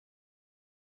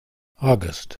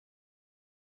August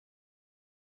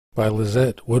by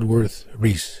Lizette, Woodworth,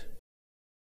 Reese.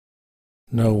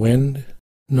 No wind,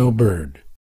 no bird.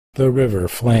 The river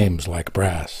flames like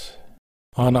brass.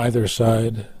 On either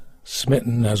side,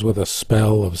 smitten as with a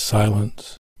spell of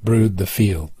silence, brood the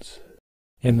fields.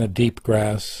 In the deep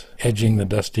grass, edging the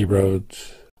dusty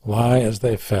roads, lie as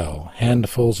they fell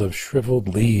handfuls of shriveled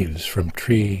leaves from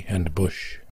tree and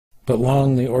bush. But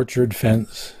long the orchard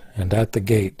fence, and at the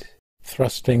gate,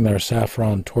 thrusting their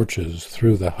saffron torches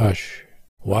through the hush,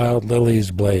 wild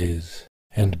lilies blaze,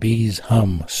 and bees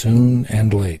hum soon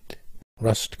and late.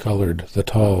 Rust-colored the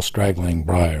tall straggling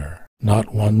briar,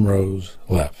 not one rose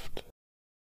left.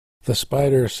 The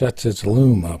spider sets its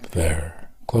loom up there,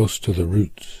 close to the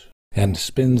roots, and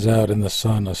spins out in the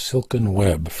sun a silken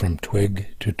web from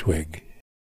twig to twig.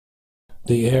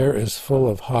 The air is full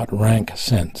of hot rank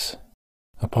scents.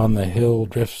 Upon the hill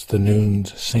drifts the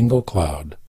noon's single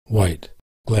cloud, white,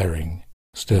 glaring,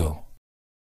 still.